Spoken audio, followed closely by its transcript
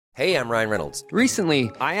Hey, I'm Ryan Reynolds.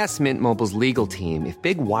 Recently, I asked Mint Mobile's legal team if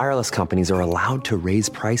big wireless companies are allowed to raise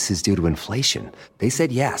prices due to inflation. They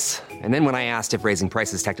said yes. And then when I asked if raising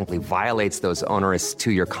prices technically violates those onerous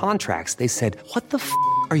two-year contracts, they said, "What the f***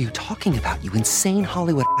 are you talking about, you insane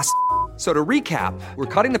Hollywood ass?" So to recap, we're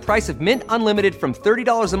cutting the price of Mint Unlimited from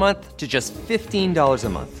 $30 a month to just $15 a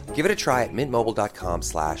month. Give it a try at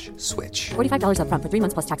mintmobile.com/switch. $45 up front for 3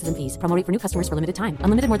 months plus taxes and fees. Promo rate for new customers for limited time.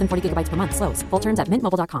 Unlimited more than 40 gigabytes per month. Slows full terms at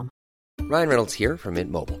mintmobile.com. Ryan Reynolds here from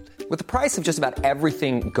Mint Mobile. With the price of just about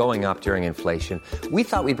everything going up during inflation, we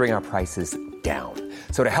thought we'd bring our prices down.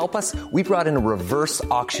 So to help us, we brought in a reverse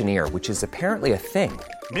auctioneer, which is apparently a thing.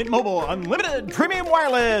 Mint Mobile Unlimited Premium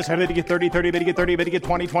Wireless. How to get 30, 30, bit to get 30, bit to get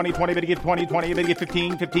 20, 20, 20, bit to get 20, 20, bit to get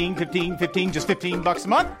 15, 15, 15, 15, just $15 a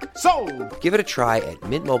month? Sold! Give it a try at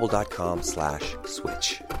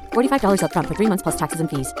mintmobile.com/switch. $45 up front for 3 months plus taxes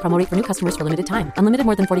and fees. Promo rate for new customers for limited time. Unlimited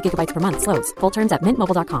more than 40 gigabytes per month. Slows full terms at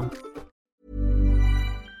mintmobile.com.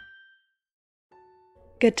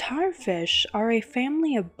 Guitarfish are a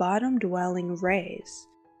family of bottom-dwelling rays.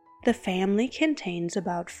 The family contains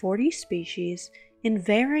about 40 species in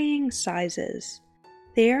varying sizes.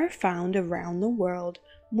 They are found around the world,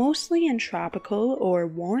 mostly in tropical or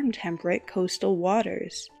warm temperate coastal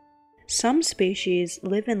waters. Some species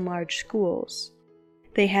live in large schools.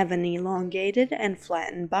 They have an elongated and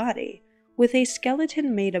flattened body, with a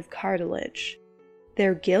skeleton made of cartilage.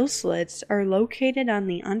 Their gill slits are located on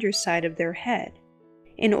the underside of their head.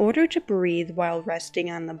 In order to breathe while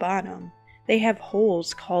resting on the bottom, they have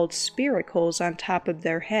holes called spiracles on top of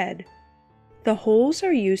their head. The holes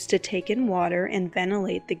are used to take in water and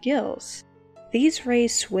ventilate the gills. These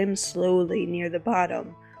rays swim slowly near the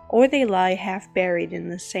bottom, or they lie half buried in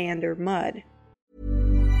the sand or mud.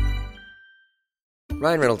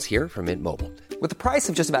 Ryan Reynolds here from Mint Mobile. With the price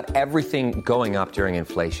of just about everything going up during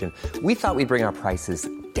inflation, we thought we'd bring our prices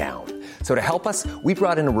down. So to help us, we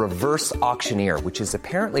brought in a reverse auctioneer, which is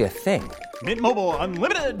apparently a thing. Mint Mobile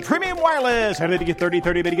Unlimited Premium Wireless. How to get 30,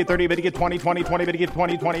 30, bit to get 30, bit to get 20, 20, 20, bit to get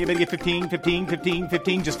 20, 20, bit to get 15, 15, 15,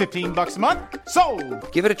 15, just $15 a month? Sold!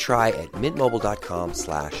 Give it a try at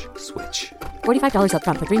mintmobile.com/switch. $45 up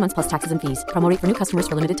front for 3 months plus taxes and fees. Promo rate for new customers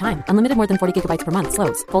for limited time. Unlimited more than 40 gigabytes per month.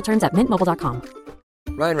 Slows full terms at mintmobile.com.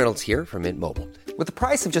 Ryan Reynolds here from Mint Mobile. With the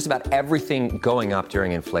price of just about everything going up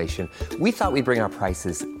during inflation, we thought we'd bring our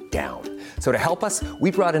prices down. So to help us,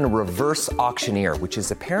 we brought in a reverse auctioneer, which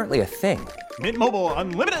is apparently a thing. Mint Mobile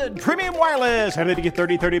Unlimited Premium Wireless. How to get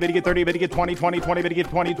 30, 30, bit to get 30, bit to get 20, 20, 20, bit to get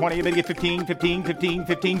 20, 20, bit to get 15, 15, 15,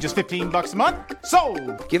 15, just $15 a month?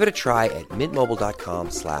 Sold! Give it a try at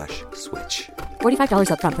mintmobile.com/switch.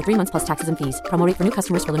 $45 up front for 3 months plus taxes and fees. Promo rate for new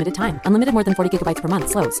customers for limited time. Unlimited more than 40 gigabytes per month.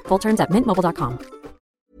 Slows full terms at mintmobile.com.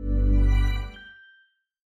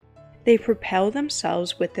 They propel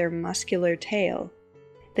themselves with their muscular tail.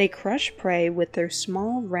 They crush prey with their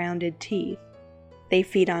small, rounded teeth. They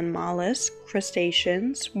feed on mollusks,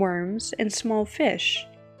 crustaceans, worms, and small fish.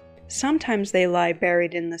 Sometimes they lie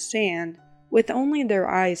buried in the sand, with only their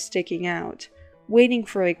eyes sticking out, waiting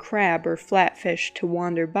for a crab or flatfish to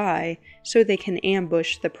wander by so they can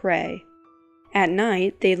ambush the prey. At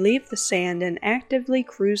night, they leave the sand and actively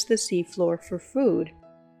cruise the seafloor for food.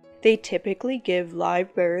 They typically give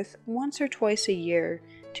live birth once or twice a year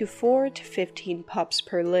to 4 to 15 pups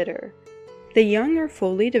per litter. The young are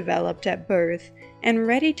fully developed at birth and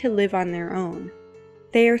ready to live on their own.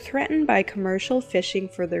 They are threatened by commercial fishing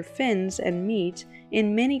for their fins and meat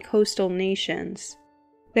in many coastal nations.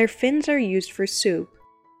 Their fins are used for soup,